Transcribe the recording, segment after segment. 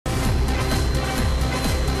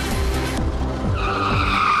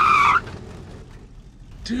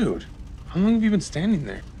Dude, how long have you been standing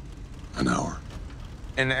there? An hour.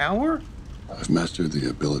 An hour? I've mastered the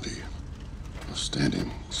ability of standing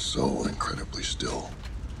so incredibly still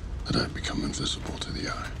that I've become invisible to the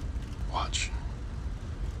eye. Watch.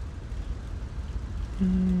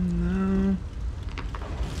 No.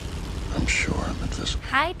 I'm sure I'm invisible.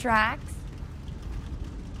 Hi, Drax.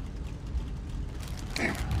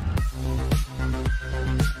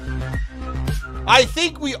 I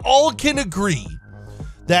think we all can agree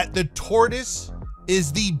that the Tortoise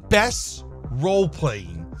is the best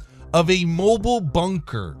role-playing of a mobile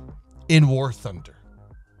bunker in War Thunder.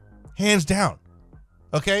 Hands down.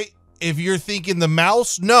 Okay? If you're thinking the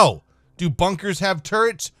mouse, no. Do bunkers have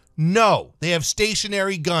turrets? No. They have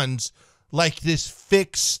stationary guns like this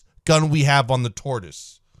fixed gun we have on the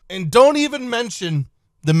Tortoise. And don't even mention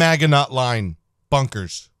the Magonaut line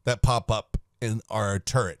bunkers that pop up in our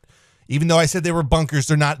turret. Even though I said they were bunkers,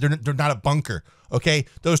 they're not a bunker. Okay?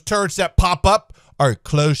 Those turrets that pop up are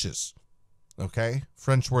cloches. Okay?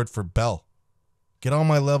 French word for bell. Get on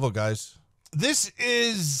my level, guys. This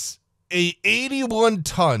is a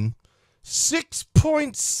 81-ton,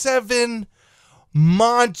 6.7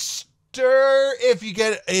 monster. If you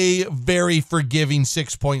get a very forgiving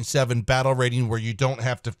 6.7 battle rating where you don't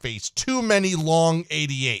have to face too many long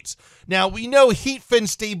 88s. Now, we know heat fin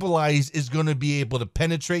stabilize is going to be able to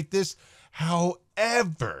penetrate this.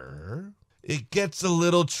 However, it gets a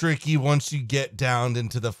little tricky once you get down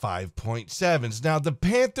into the 5.7s. Now, the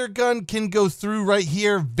Panther gun can go through right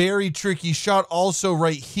here. Very tricky shot. Also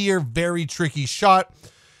right here, very tricky shot.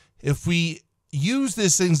 If we use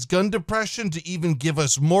this thing's gun depression to even give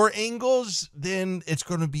us more angles, then it's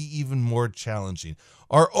going to be even more challenging.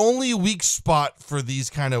 Our only weak spot for these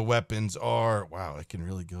kind of weapons are, wow, it can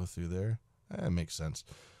really go through there. That makes sense.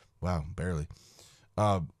 Wow, barely.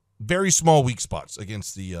 Very small weak spots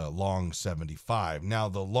against the long 75. Now,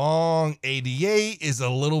 the long 88 is a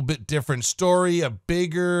little bit different story. A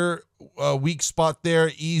bigger weak spot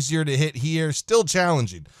there, easier to hit here, still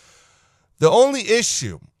challenging. The only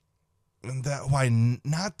issue, and that why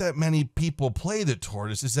not that many people play the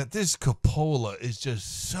Tortoise, is that this cupola is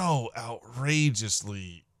just so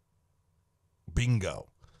outrageously bingo.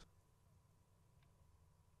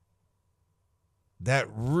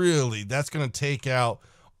 That's going to take out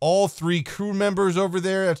all three crew members over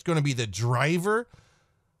there. That's going to be the driver,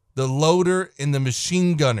 the loader, and the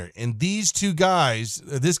machine gunner. And these two guys,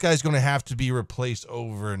 this guy's going to have to be replaced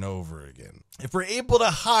over and over again. If we're able to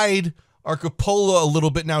hide our cupola a little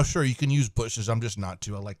bit, now sure, you can use bushes. I'm just not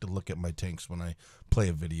to. I like to look at my tanks when I play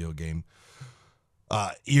a video game.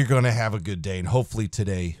 You're going to have a good day, and hopefully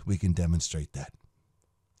today we can demonstrate that.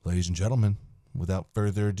 Ladies and gentlemen, without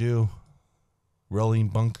further ado, rolling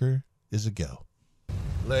bunker is a go.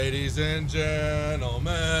 Ladies and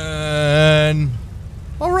gentlemen.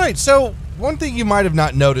 All right, so one thing you might have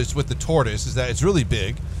not noticed with the Tortoise is that it's really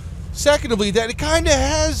big. Secondly, that it kind of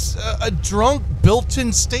has a drunk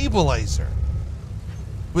built-in stabilizer.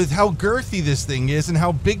 With how girthy this thing is and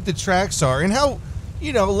how big the tracks are and how,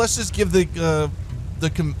 you know, let's just give the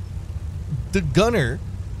gunner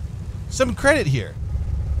some credit here.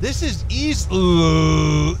 This is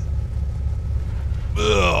easy.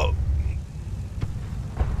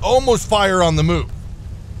 Almost fire on the move.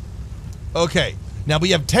 Okay, now we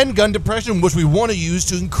have 10 gun depression, which we want to use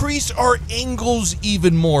to increase our angles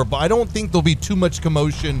even more, but I don't think there'll be too much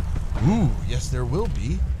commotion. Ooh, yes, there will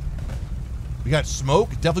be. We got smoke.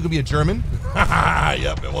 Definitely gonna be a German.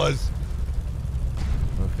 Yep, it was.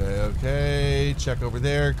 Okay. Check over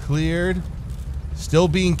there. Cleared. Still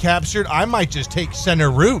being captured. I might just take center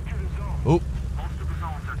route. Oh.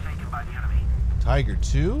 Tiger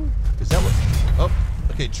 2? Is that what? Oh,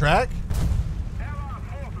 okay, track.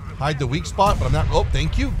 Hide the weak spot, but I'm not. Oh,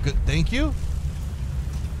 thank you. Good, thank you.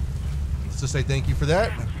 Let's just say thank you for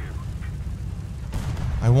that.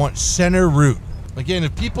 I want center route. Again,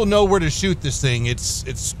 if people know where to shoot this thing,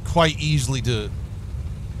 it's quite easily to.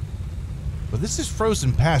 But this is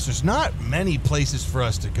Frozen Pass. There's not many places for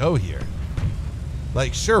us to go here.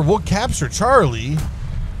 Like, sure, we'll capture Charlie,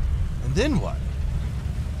 and then what?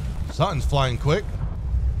 Something's flying quick.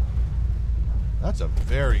 That's a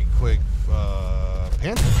very quick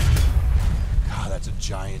Panther. God, that's a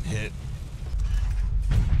giant hit.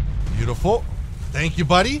 Beautiful. Thank you,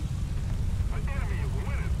 buddy.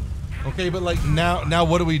 Okay, but like now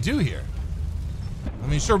what do we do here? I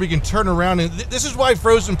mean, sure, we can turn around, and this is why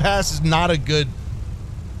Frozen Pass is not a good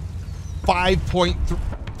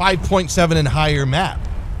 5.7 and higher map.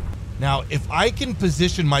 Now, if I can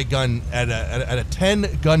position my gun at a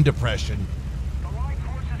 10 gun depression,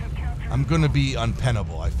 I'm gonna be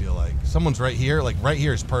unpennable, I feel like. Someone's right here, like right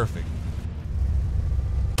here is perfect.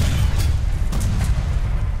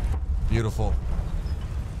 Beautiful.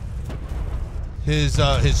 His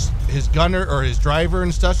gunner or his driver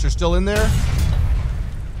and stuff are still in there.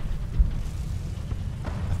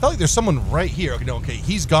 I felt like there's someone right here. Okay, no, okay,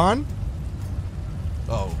 he's gone.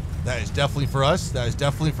 Oh, that is definitely for us. That is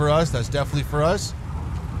definitely for us. That's definitely for us.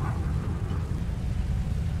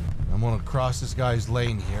 I'm gonna cross this guy's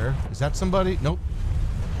lane here. Is that somebody? Nope.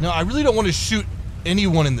 No, I really don't want to shoot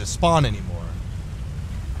anyone in the spawn anymore.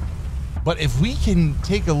 But if we can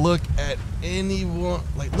take a look at anyone,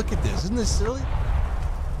 like, look at this. Isn't this silly?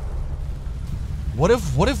 What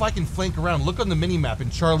if I can flank around? Look on the mini map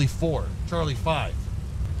in Charlie 4, Charlie 5.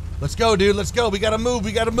 Let's go, dude. Let's go. We gotta move.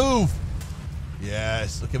 We gotta move.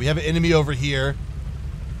 Yes. Okay, we have an enemy over here.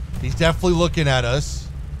 He's definitely looking at us.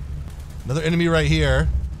 Another enemy right here.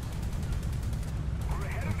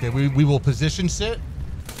 Okay, we will position sit.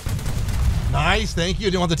 Nice. Thank you.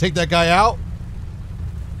 Didn't want to take that guy out.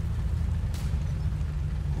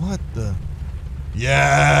 What the?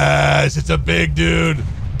 Yes, it's a big dude.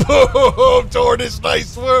 Boom, Tortoise,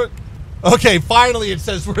 nice work. Okay, finally it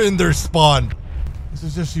says we're in their spawn. This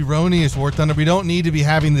is just erroneous, War Thunder. We don't need to be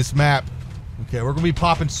having this map. Okay, we're gonna be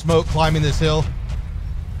popping smoke, climbing this hill.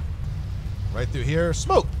 Right through here,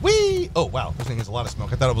 smoke, whee! Oh wow, this thing has a lot of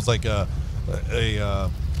smoke. I thought it was like a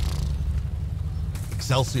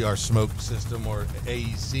Excelsior smoke system or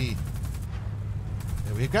AEC.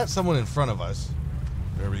 Yeah, we've got someone in front of us.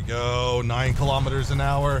 There we go, 9 kilometers an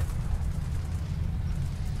hour.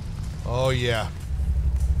 Oh yeah.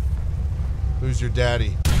 Who's your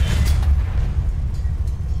daddy?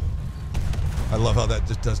 I love how that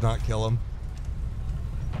just does not kill him.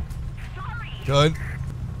 Good.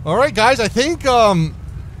 All right, guys, I think the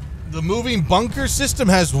moving bunker system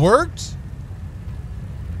has worked.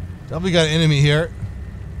 Definitely got an enemy here.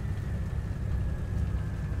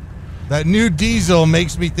 That new diesel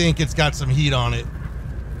makes me think it's got some heat on it.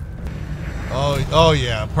 Oh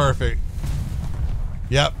yeah, perfect.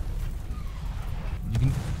 Yep.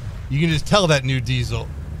 You can just tell that new diesel.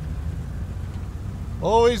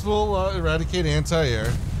 Always will eradicate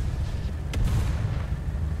anti-air.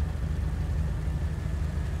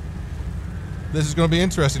 This is going to be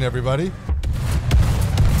interesting, everybody.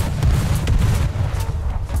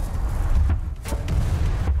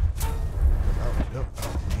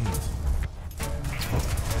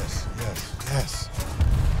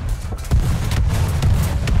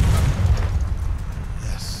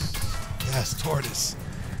 Yes, Tortoise.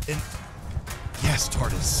 Yes,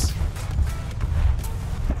 Tortoise.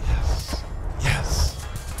 Yes. Yes.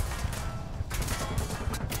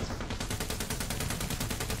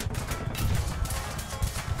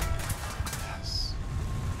 Yes.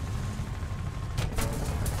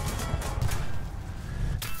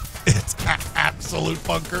 It's absolute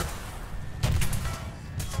bunker.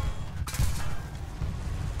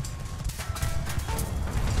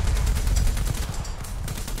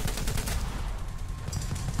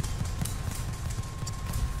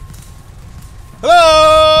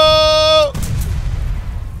 Hello!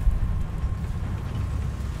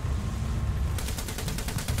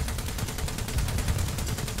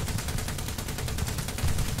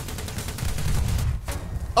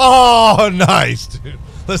 Oh, nice, dude.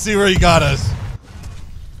 Let's see where he got us.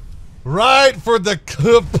 Right for the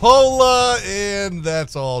cupola, and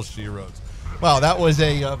that's all she wrote. Wow, that was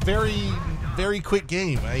a very, very quick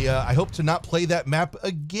game. I hope to not play that map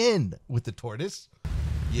again with the Tortoise.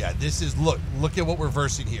 Yeah, this is, look at what we're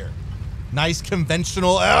versing here. Nice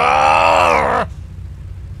conventional,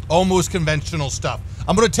 almost conventional stuff.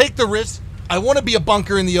 I'm going to take the risk. I want to be a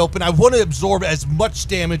bunker in the open. I want to absorb as much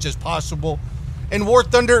damage as possible. And War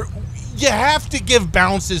Thunder, you have to give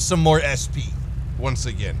bounces some more SP once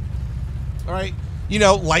again. All right, you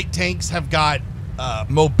know, light tanks have got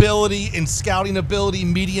mobility and scouting ability.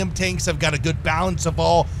 Medium tanks have got a good balance of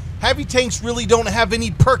all. Heavy tanks really don't have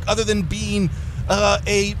any perk other than being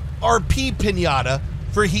a RP pinata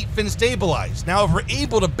for heat fin stabilize. Now, if we're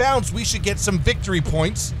able to bounce, we should get some victory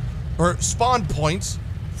points or spawn points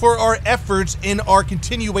for our efforts in our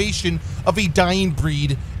continuation of a dying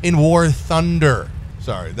breed in War Thunder.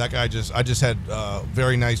 Sorry, that guy I just had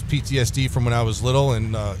very nice PTSD from when I was little, and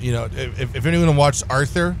you know, if anyone watched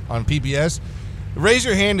Arthur on PBS, raise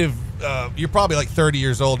your hand if you're probably like 30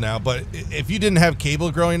 years old now, but if you didn't have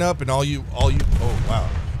cable growing up and all you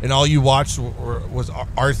watched was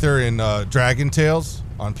Arthur and Dragon Tales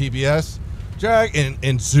on PBS,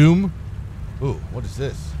 and Zoom. Ooh, what is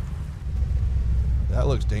this? That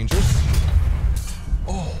looks dangerous.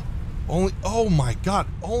 Oh my God,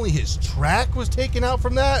 only his track was taken out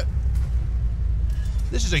from that?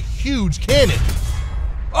 This is a huge cannon.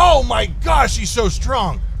 Oh my gosh, he's so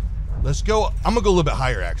strong. Let's go. I'm gonna go a little bit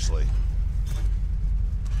higher, actually.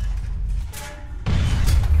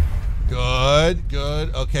 Good,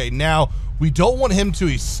 good. Okay, now we don't want him to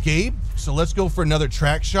escape, so let's go for another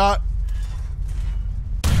track shot.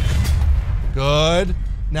 Good.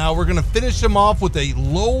 Now we're gonna finish him off with a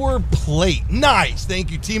lower plate. Nice,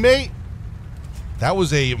 thank you, teammate. That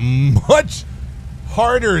was a much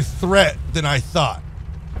harder threat than I thought.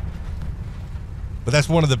 But that's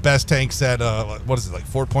one of the best tanks at, what is it, like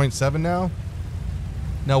 4.7 now?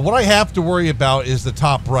 Now, what I have to worry about is the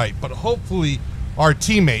top right, but hopefully our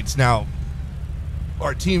teammates, now,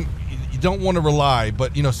 our team, you don't want to rely,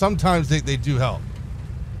 but, you know, sometimes they do help.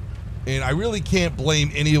 And I really can't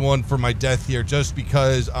blame anyone for my death here just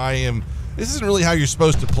because this isn't really how you're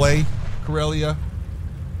supposed to play Corellia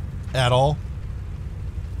at all.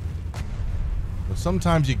 But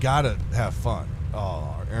sometimes you gotta have fun.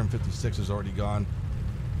 Oh, our Aaron 56 is already gone.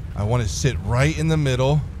 I want to sit right in the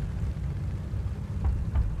middle.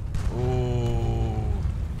 Oh.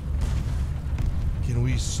 Can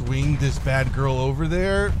we swing this bad girl over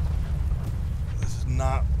there? This is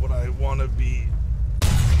not what I want to be.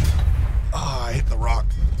 Ah, I hit the rock.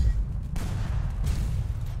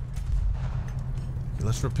 Okay,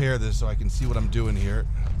 let's repair this so I can see what I'm doing here.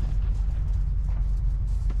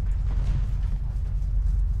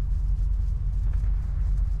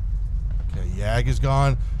 Okay, Yag is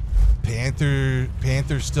gone.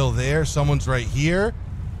 Panther's still there. Someone's right here.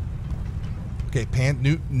 Okay,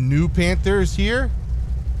 new Panther's here.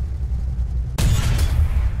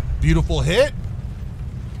 Beautiful hit.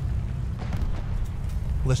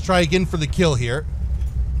 Let's try again for the kill here.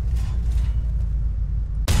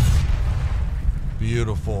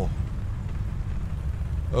 Beautiful.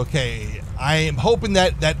 Okay, I am hoping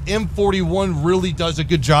that M41 really does a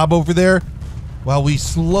good job over there while we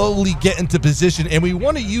slowly get into position, and we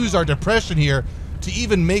want to use our depression here to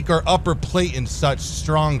even make our upper plate and such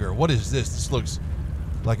stronger. What is this? This looks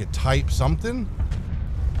like a type something.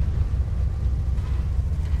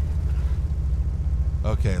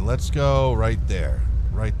 Okay, let's go right there.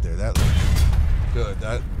 Right there. That looked good.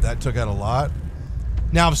 That took out a lot.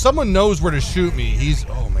 Now, if someone knows where to shoot me,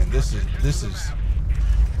 oh man, this is.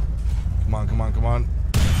 Come on, come on, come on.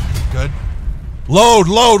 Good. Load,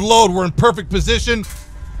 load, load. We're in perfect position.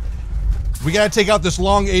 We gotta take out this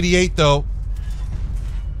long 88 though.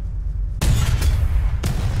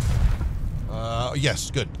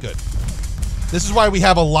 Yes, good, good. This is why we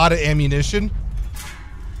have a lot of ammunition.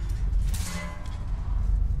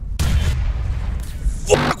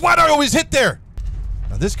 Fuck, why do I always hit there?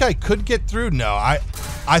 Now, this guy could get through. No, I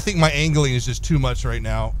think my angling is just too much right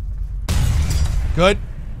now. Good.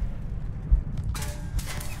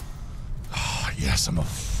 Oh, yes, I'm a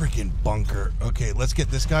freaking bunker. Okay, let's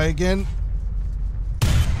get this guy again.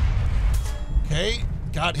 Okay,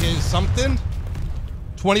 got his something.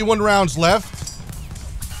 21 rounds left.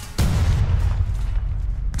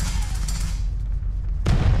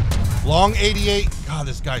 Long 88. God,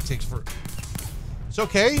 this guy takes for... It's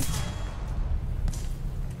okay.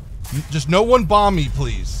 Just no one bomb me,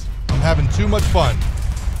 please. I'm having too much fun.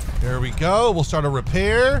 There we go. We'll start a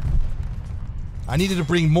repair. I needed to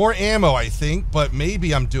bring more ammo, I think, but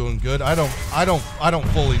maybe I'm doing good. I don't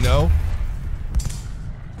fully know.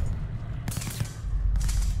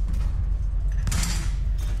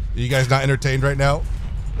 Are you guys not entertained right now?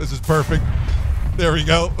 This is perfect. There we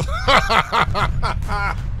go.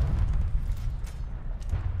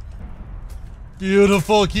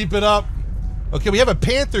 Beautiful. Keep it up. Okay, we have a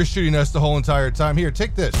Panther shooting us the whole entire time. Here,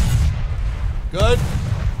 take this. Good.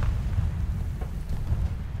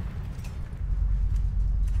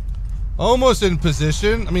 Almost in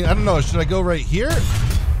position. I mean, I don't know. Should I go right here?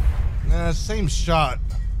 Nah, same shot.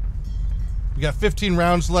 We got 15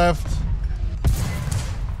 rounds left.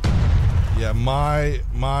 Yeah, a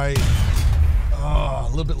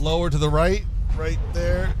little bit lower to the right. Right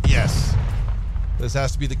there. Yes. This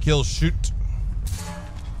has to be the kill shoot.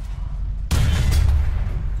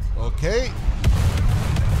 Okay.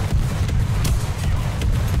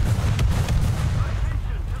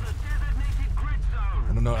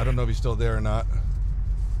 I don't know if he's still there or not.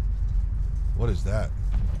 What is that?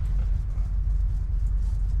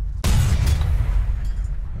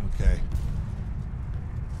 Okay.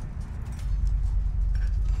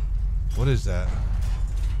 What is that?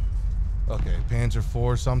 Okay, Panzer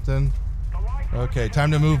IV something. Okay,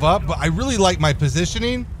 time to move up, but I really like my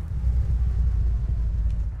positioning.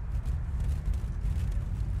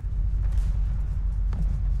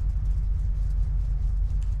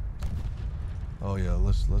 Oh yeah,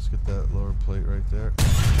 let's get that lower plate right there.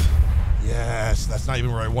 Yes, that's not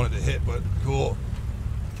even where I wanted to hit, but cool.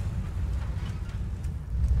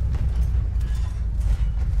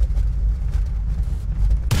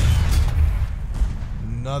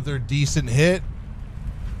 Another decent hit.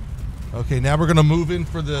 Okay, now we're gonna move in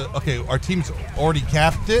for the. Okay, our team's already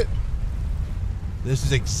capped it. This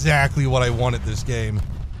is exactly what I wanted this game.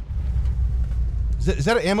 Is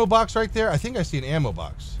that an ammo box right there? I think I see an ammo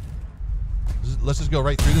box. Let's just go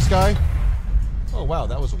right through this guy. Oh wow,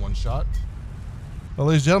 that was a one shot. Well,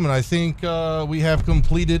 ladies and gentlemen, I think we have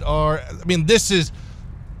completed our. I mean, this is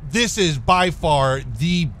by far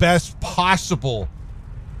the best possible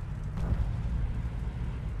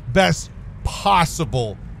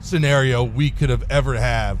scenario we could have ever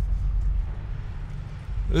had.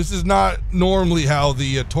 This is not normally how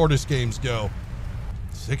the Tortoise games go.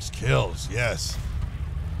 6 kills, yes.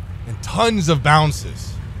 And tons of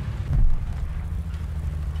bounces.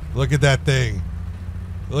 Look at that thing.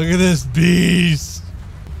 Look at this beast.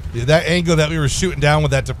 Yeah, that angle that we were shooting down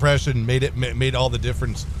with that depression made all the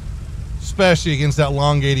difference. Especially against that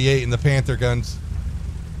long 88 and the Panther guns.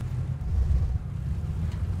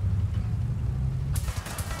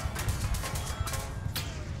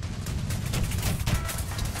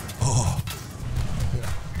 Oh.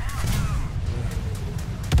 Yeah.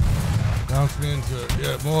 Bounce me into it.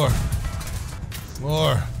 Yeah, more.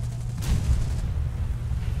 More.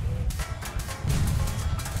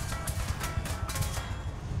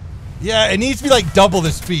 Yeah, it needs to be like double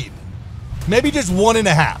the speed. Maybe just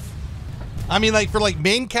 1.5. I mean, like for like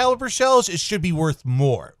main caliber shells, it should be worth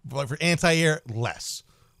more. But like for anti-air, less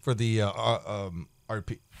for the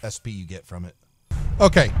RP SP you get from it.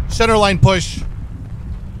 Okay, center line push,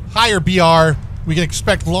 higher BR. We can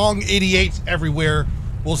expect long 88s everywhere.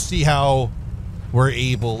 We'll see how we're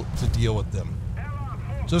able to deal with them.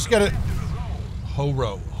 So let's get it.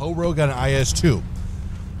 Ho-Ro got an IS-2.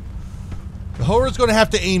 The Ho-Ro's going to have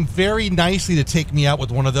to aim very nicely to take me out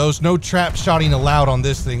with one of those. No trap shotting allowed on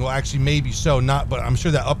this thing. Well, actually, maybe so. Not, but I'm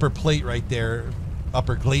sure that upper plate right there,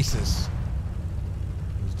 upper glacis,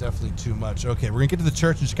 is definitely too much. Okay, we're going to get to the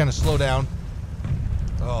church and just kind of slow down.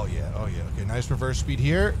 Oh, yeah. Oh, yeah. Okay, nice reverse speed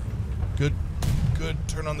here. Good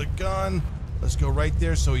turn on the gun. Let's go right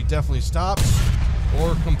there so he definitely stops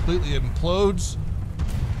or completely implodes.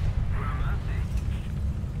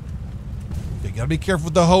 Okay, gotta be careful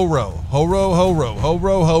with the Ho-Ro.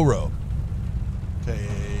 Ho-Ro. Okay,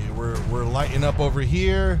 we're lighting up over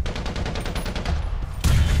here.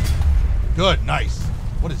 Good, nice.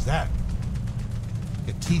 What is that?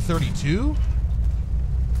 A T-32?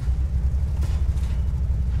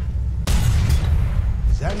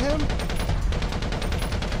 Is that him?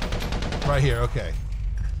 Right here, okay.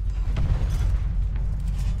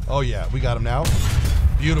 Oh yeah, we got him now.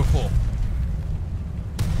 Beautiful.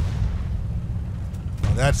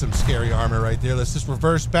 That's some scary armor right there. Let's just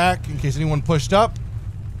reverse back in case anyone pushed up.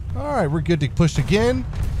 All right, we're good to push again.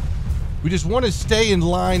 We just want to stay in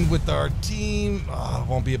line with our team. Oh,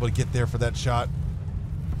 won't be able to get there for that shot.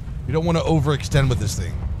 We don't want to overextend with this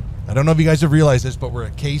thing. I don't know if you guys have realized this, but we're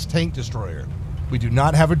a case tank destroyer. We do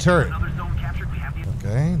not have a turret.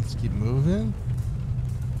 Okay, let's keep moving.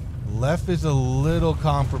 Left is a little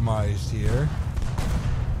compromised here.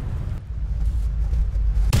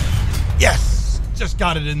 Yes! Just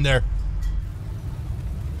got it in there.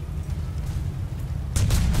 All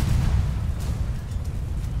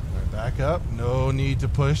right, back up. No need to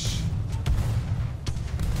push.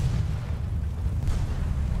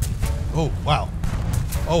 Oh, wow.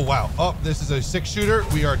 Oh, wow. Oh, this is a 6-shooter.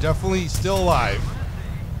 We are definitely still alive.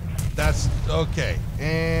 That's okay.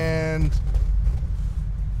 And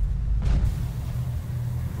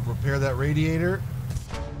repair that radiator.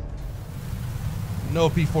 No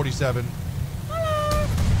P-47.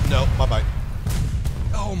 No, bye-bye.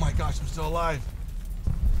 Oh my gosh, I'm still alive.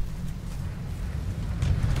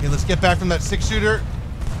 Okay, let's get back from that 6-shooter.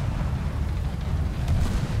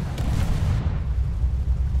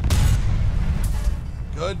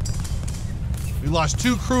 Good. We lost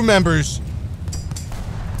 2 crew members.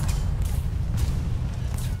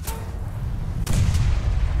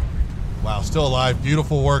 Wow, still alive.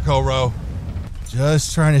 Beautiful work, Ho-Ro.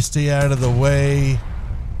 Just trying to stay out of the way.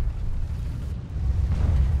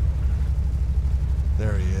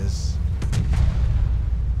 There he is.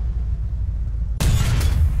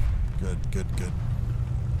 Good.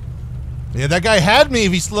 Yeah, that guy had me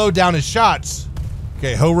if he slowed down his shots.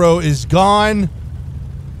 Okay, Ho-Ro is gone.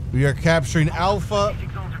 We are capturing Alpha.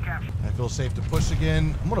 I feel safe to push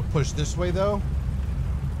again. I'm gonna push this way though.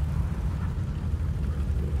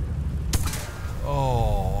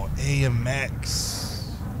 Oh, AMX.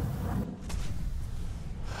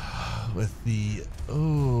 With the,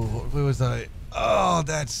 oh, where was I? Oh,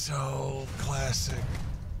 that's so classic.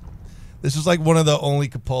 This is like one of the only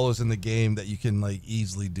Capolas in the game that you can like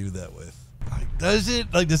easily do that with. My Does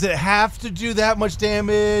it? Like, does it have to do that much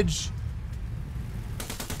damage?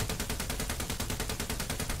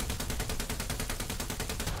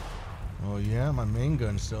 Oh yeah, my main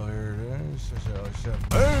gun's still here.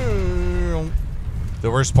 Boom. The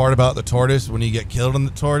worst part about the Tortoise, when you get killed on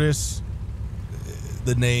the Tortoise,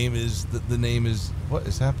 the name is what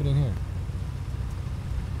is happening here?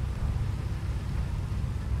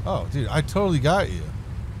 Oh, dude, I totally got you.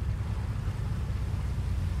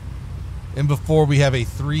 And before we have a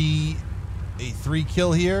three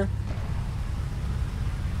kill here.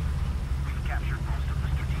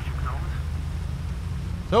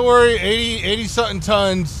 Don't worry, 80 something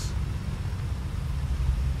tons.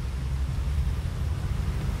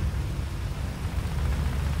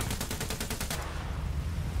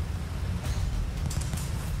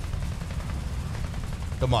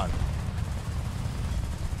 Come on.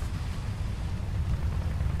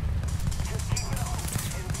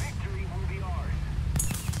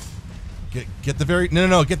 Get the very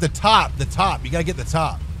no, get the top. The top. You gotta get the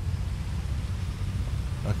top.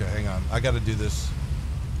 Okay, hang on. I gotta do this.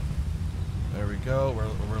 There we go.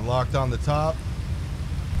 We're locked on the top.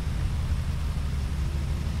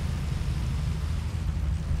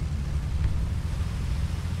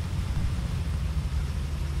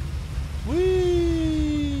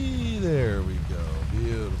 Whee! There we go.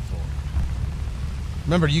 Beautiful.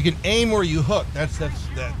 Remember, you can aim where you hook.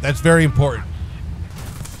 That's very important.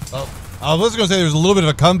 Oh, I was gonna say there's a little bit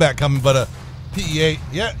of a comeback coming, but PE8.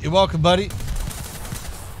 Yeah, you're welcome, buddy.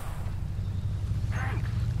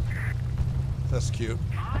 That's cute.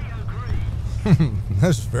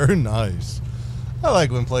 That's very nice. I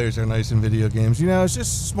like when players are nice in video games. You know, it's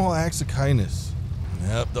just small acts of kindness.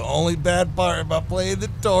 Yep, the only bad part about playing the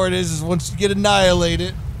Tortoise is once you get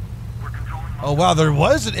annihilated. Oh wow, there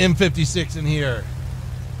was an M56 in here.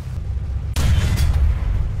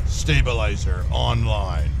 Stabilizer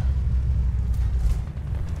online.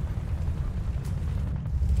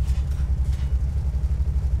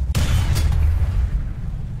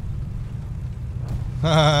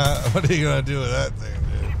 What are you gonna do with that thing,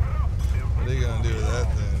 dude? What are you gonna do with that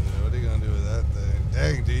thing, dude? What are you gonna do with that thing?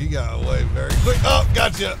 Dang, dude, you got away very quick. Oh,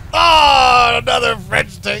 gotcha. Oh, another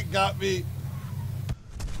French tank got me.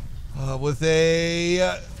 With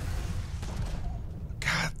a...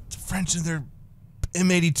 God, the French and their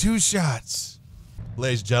M82 shots.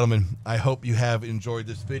 Ladies and gentlemen, I hope you have enjoyed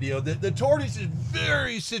this video. The Tortoise is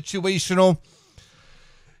very situational.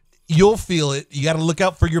 You'll feel it. You got to look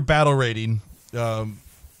out for your battle rating.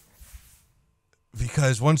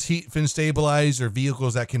 Because once heat fin stabilized or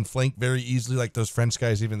vehicles that can flank very easily, like those French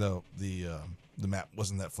guys, even though the map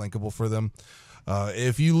wasn't that flankable for them,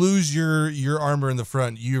 if you lose your armor in the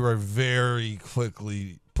front, you are very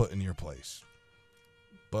quickly put in your place.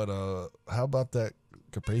 But how about that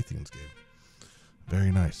Carpathians game?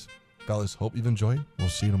 Very nice, fellas. Hope you've enjoyed. We'll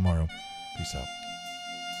see you tomorrow. Peace out.